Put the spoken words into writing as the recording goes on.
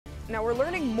Now we're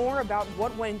learning more about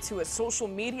what went into a social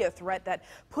media threat that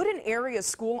put an area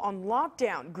school on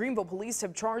lockdown. Greenville police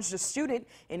have charged a student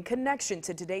in connection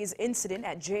to today's incident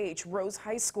at J.H. Rose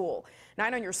High School.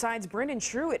 9 on your side's Brendan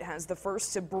Truitt has the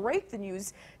first to break the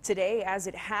news today as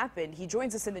it happened. He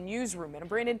joins us in the newsroom. And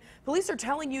Brandon, police are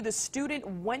telling you the student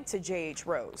went to J.H.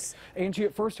 Rose. Angie,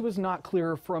 at first it was not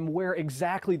clear from where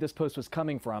exactly this post was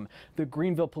coming from. The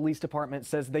Greenville Police Department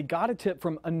says they got a tip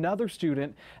from another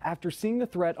student after seeing the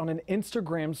threat on an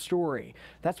Instagram story.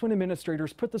 That's when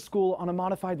administrators put the school on a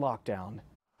modified lockdown.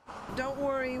 Don't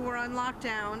worry, we're on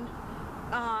lockdown.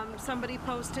 Somebody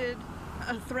posted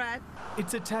a threat.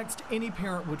 It's a text any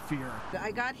parent would fear.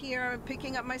 I got here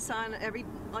picking up my son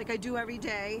like I do every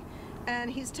day, and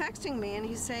he's texting me and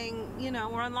he's saying, you know,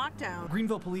 we're on lockdown.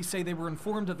 Greenville police say they were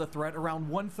informed of the threat around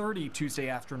 1:30 Tuesday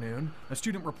afternoon. A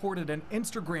student reported an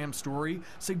Instagram story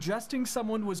suggesting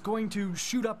someone was going to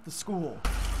shoot up the school.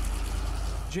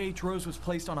 J.H. Rose was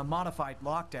placed on a modified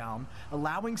lockdown,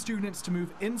 allowing students to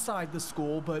move inside the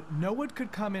school, but no one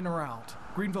could come in or out.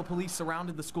 Greenville police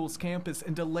surrounded the school's campus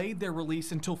and delayed their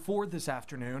release until 4 this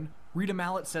afternoon. Rita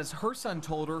Mallett says her son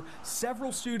told her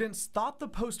several students thought the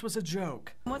post was a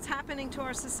joke. What's happening to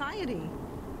our society?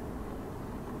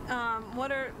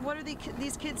 What are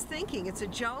these kids thinking? It's a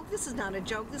joke? This is not a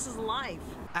joke. This is life.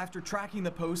 After tracking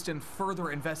the post and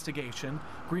further investigation,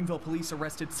 Greenville police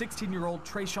arrested 16-year-old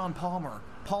Trayshawn Palmer.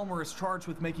 Palmer is charged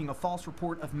with making a false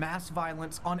report of mass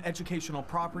violence on educational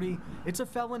property. It's a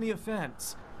felony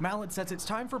offense. Mallett says it's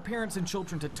time for parents and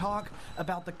children to talk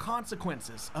about the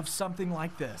consequences of something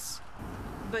like this.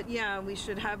 But yeah, we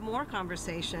should have more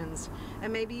conversations,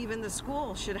 and maybe even the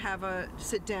school should have a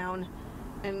sit down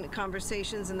and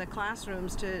conversations in the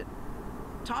classrooms to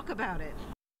talk about it.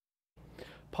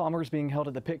 Palmer's being held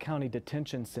at the Pitt County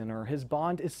Detention Center. His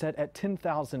bond is set at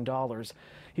 $10,000.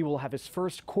 He will have his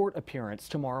first court appearance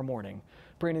tomorrow morning.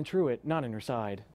 Brandon Truitt, 9 on your side.